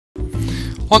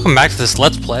Welcome back to this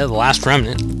Let's Play of The Last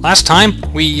Remnant. Last time,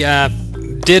 we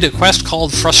did a quest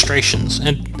called Frustrations,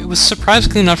 and it was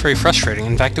surprisingly not very frustrating.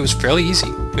 In fact, it was fairly easy.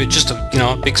 It was just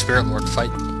a big Spirit Lord fight,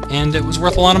 and it was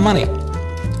worth a lot of money.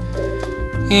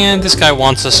 And this guy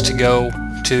wants us to go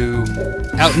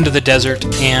out into the desert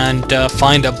and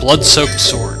find a blood-soaked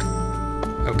sword.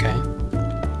 Okay.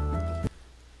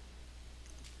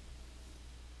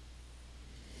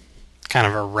 Kind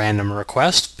of a random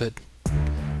request, but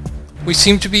we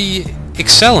seem to be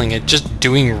excelling at just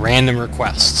doing random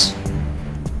requests.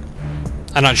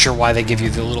 I'm not sure why they give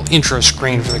you the little intro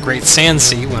screen for the Great Sand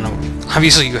Sea when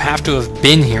obviously you have to have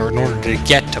been here in order to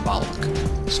get to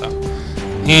Baulson. So,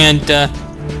 and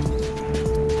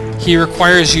he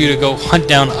requires you to go hunt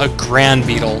down a grand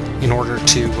beetle in order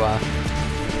to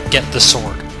get the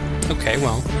sword. Okay,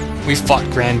 well, we've fought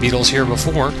grand beetles here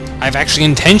before. I've actually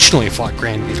intentionally fought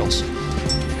grand beetles.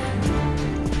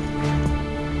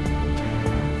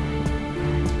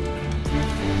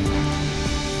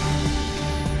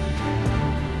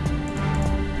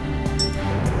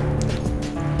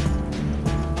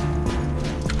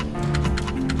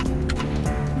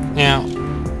 Now,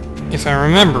 if I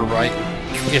remember right,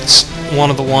 it's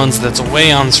one of the ones that's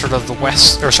away on sort of the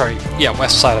west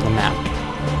side of the map.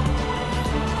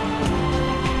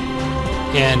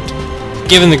 And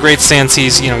given the Great Sand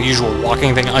Sea's, usual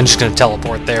walking thing, I'm just going to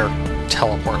teleport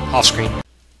off screen.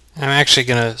 I'm actually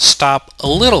going to stop a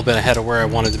little bit ahead of where I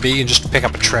wanted to be and just pick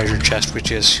up a treasure chest,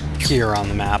 which is here on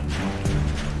the map.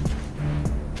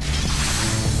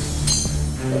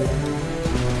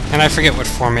 And I forget what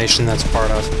formation that's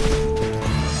part of.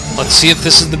 Let's see if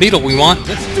this is the beetle we want.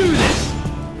 Let's do this!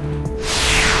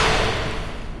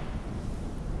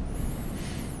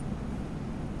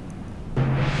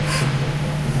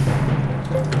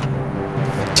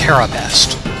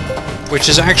 Terrapest, which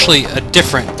is actually a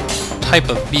different type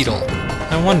of beetle.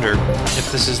 I wonder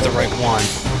if this is the right one.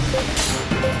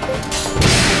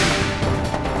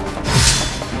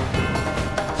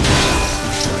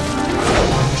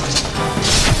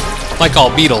 Like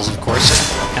all beetles, of course, it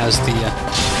has the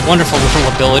wonderful little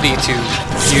ability to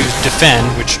use defend,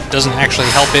 which doesn't actually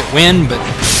help it win, but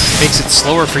makes it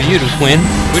slower for you to win,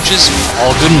 which is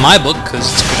all good in my book, because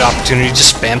it's a good opportunity to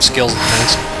spam skills and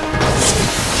things.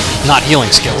 Not healing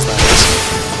skills, that is.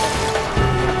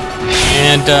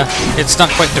 And it's not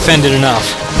quite defended enough.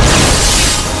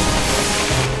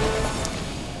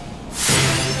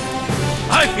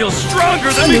 I feel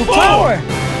stronger than before!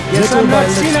 Guess I'm not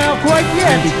senile quite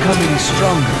yet. I'm becoming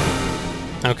stronger.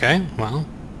 Okay, well,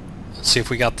 let's see if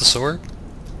we got the sword.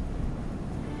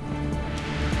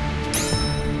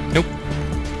 Nope.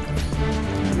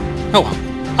 Oh well,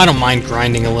 I don't mind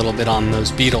grinding a little bit on those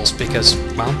beetles because,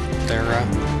 well, they're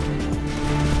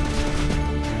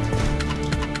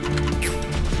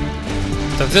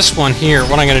So this one here,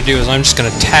 what I'm going to do is I'm just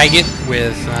going to tag it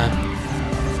with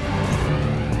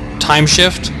time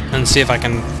shift and see if I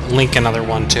can link another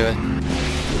one to it.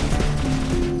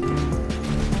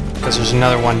 Because there's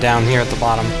another one down here at the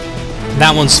bottom.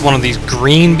 That one's one of these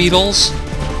green beetles,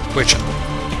 which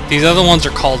these other ones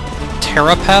are called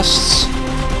terrapests.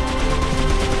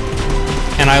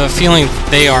 And I have a feeling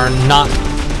they are not,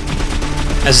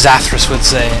 as Zathras would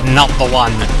say, not the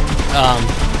one.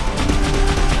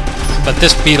 But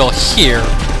this beetle here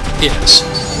is.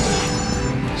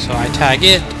 So I tag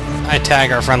it. I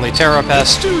tag our friendly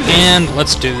terrapest, and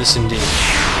let's do this indeed.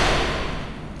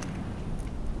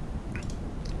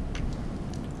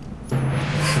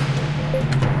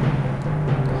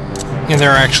 And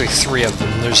there are actually 3 of them.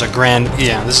 There's a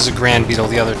this is a grand beetle,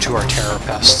 the other 2 are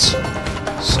terrapests.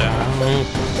 So,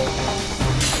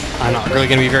 I'm not really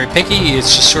going to be very picky,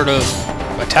 it's just sort of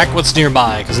attack what's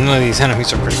nearby, because none of these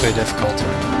enemies are particularly difficult.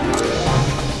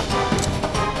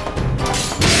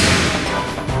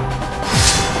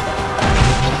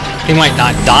 They might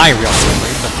not die real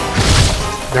quickly, but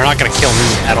they're not going to kill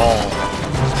me at all.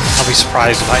 I'll be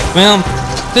surprised if well,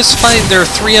 this fight, there are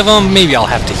 3 of them, maybe I'll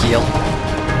have to heal.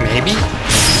 Maybe?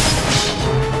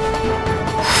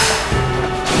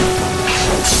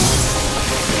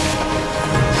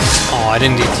 Oh, I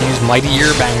didn't get to use Mighty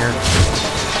Ear Banger.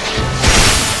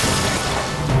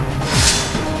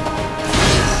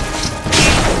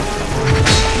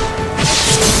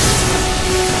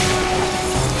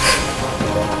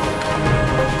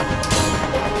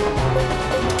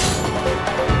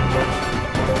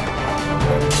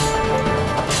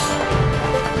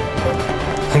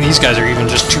 And these guys are even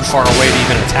just too far away to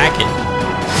even attack it.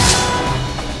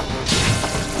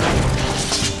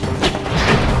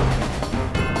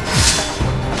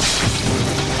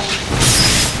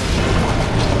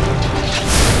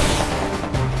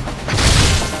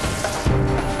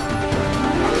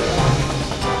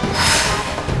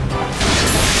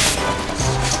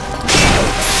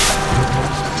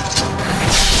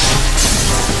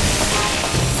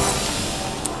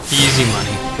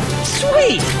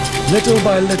 Little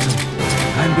by little,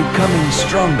 I'm becoming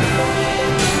stronger.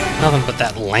 Nothing but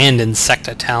that land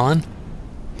insecta talon.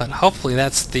 But hopefully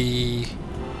that's the...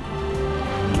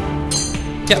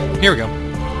 Yep, here we go.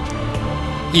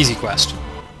 Easy quest.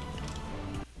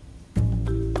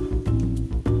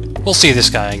 We'll see this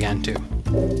guy again, too.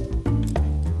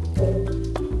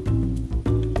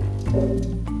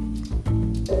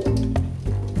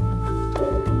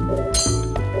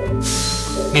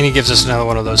 And he gives us another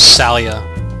one of those Salia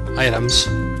items.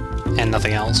 And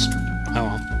nothing else. Oh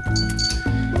well.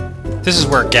 This is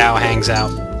where Gaou hangs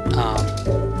out.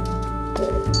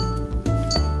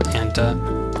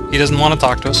 He doesn't want to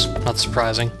talk to us. Not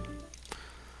surprising.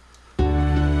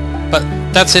 But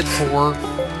that's it for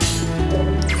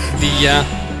the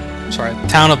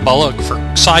town of Baluk for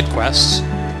side quests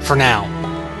for now.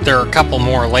 There are a couple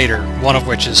more later, one of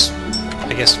which is,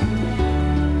 I guess,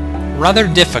 rather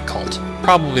difficult.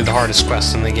 Probably the hardest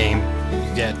quest in the game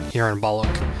you get here in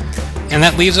Baluk. And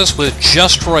that leaves us with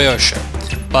just Rhagoh.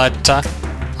 But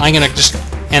I'm gonna just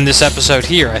end this episode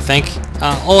here, I think.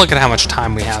 I'll look at how much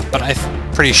time we have, but I'm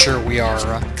pretty sure we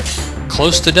are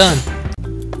close to done.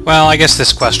 Well, I guess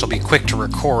this quest will be quick to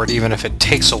record, even if it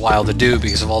takes a while to do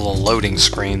because of all the loading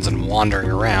screens and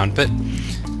wandering around. But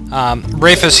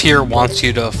Rhaphus here wants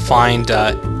you to find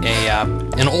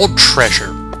an old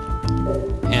treasure,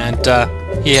 and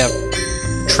he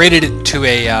traded it to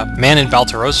a man in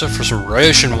Baltarosa for some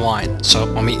Rhaetian wine.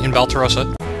 So I'll meet you in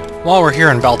Baltarosa. While we're here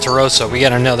in Baltarosa, we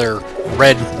get another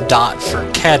red dot for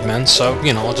Caedmon, so,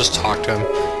 you know, I'll just talk to him.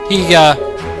 He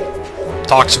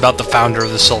talks about the founder of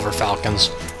the Silver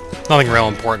Falcons. Nothing real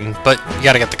important, but you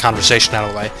gotta get the conversation out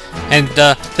of the way. And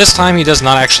this time he does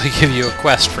not actually give you a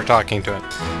quest for talking to him,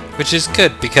 which is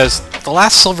good, because the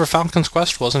last Silver Falcons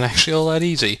quest wasn't actually all that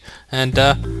easy. And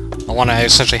I want to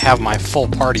essentially have my full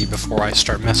party before I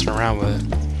start messing around with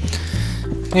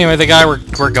it. Anyway, the guy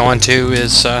we're going to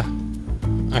is...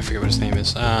 I forget what his name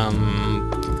is.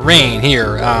 Rain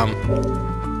here.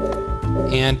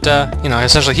 You know,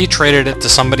 essentially he traded it to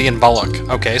somebody in Baluk.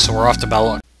 Okay, so we're off to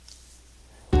Baluk.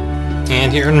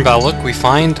 And here in Baluk we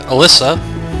find Alyssa.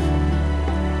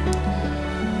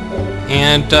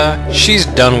 And she's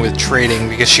done with trading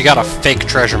because she got a fake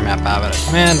treasure map out of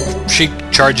it. Man, she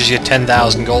charges you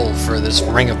 10,000 gold for this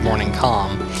Ring of Morning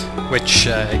Calm, which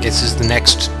I guess is the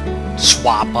next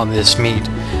swap on this meat.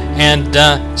 And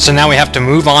so now we have to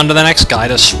move on to the next guy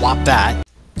to swap that.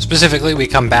 Specifically, we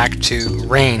come back to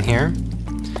Rain here.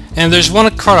 And there's one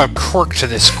kind of quirk to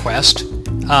this quest,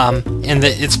 in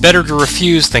that it's better to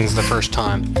refuse things the first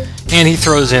time. And he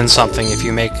throws in something if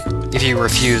you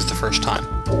refuse the first time.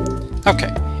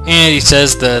 Okay, and he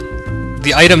says that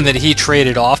the item that he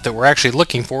traded off that we're actually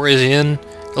looking for is in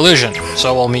Elysian,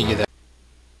 so I'll meet you there.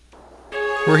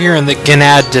 We're here in the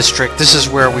Gnad district. This is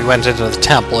where we went into the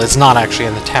temple. It's not actually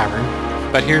in the tavern.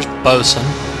 But here's Baulson.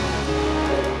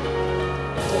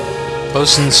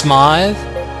 Baulson Smythe.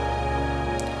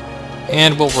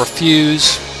 And we'll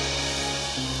refuse.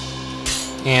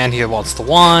 And he wants the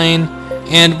wine.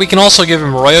 And we can also give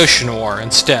him Rhaetian ore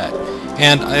instead.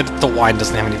 And the wine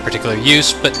doesn't have any particular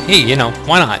use, but hey, you know,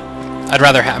 why not? I'd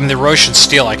rather have... I mean, the Rhaetian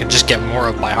steel I could just get more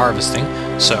of by harvesting.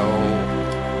 So,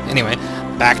 anyway...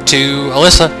 Back to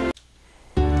Alyssa.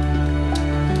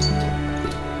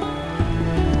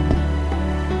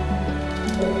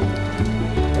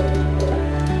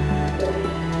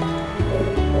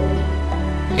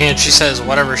 And she says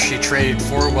whatever she traded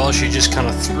for, well, she just kind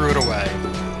of threw it away.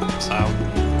 So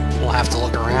we'll have to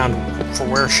look around for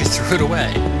where she threw it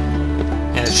away.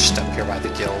 And it's just up here by the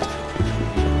guild.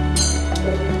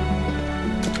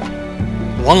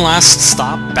 One last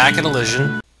stop back at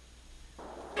Elysian.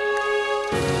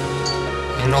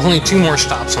 And only 2 more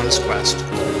stops on this quest.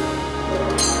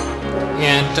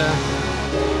 And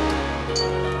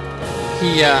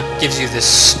he gives you this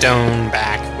stone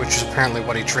back, which is apparently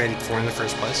what he traded for in the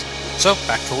first place. So,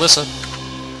 back to Alyssa.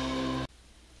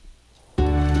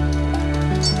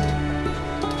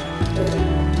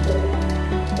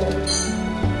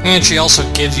 And she also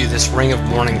gives you this Ring of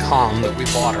Morning Calm that we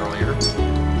bought earlier.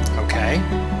 Okay.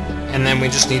 And then we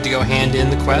just need to go hand in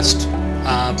the quest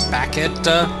back at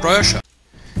Rhagoh.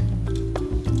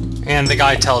 And the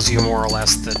guy tells you more or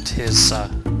less that his, oh,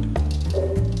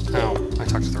 I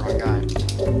talked to the wrong guy.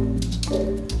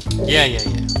 Yeah.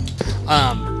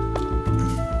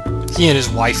 He and his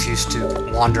wife used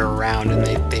to wander around and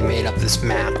they made up this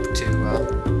map to, you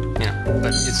know,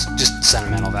 but it's just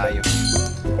sentimental value.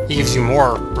 He gives you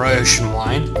more Rhaetian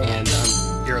wine and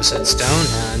Euroset stone,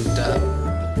 and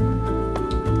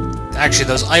actually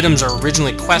those items are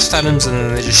originally quest items and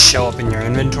then they just show up in your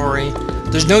inventory.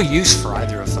 There's no use for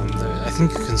either of them. I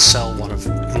think you can sell one of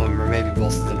them maybe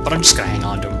both of them, but I'm just gonna hang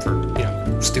on to them for, you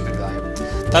know, stupid value.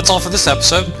 That's all for this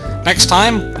episode. Next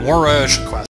time, more Rhagoh quests.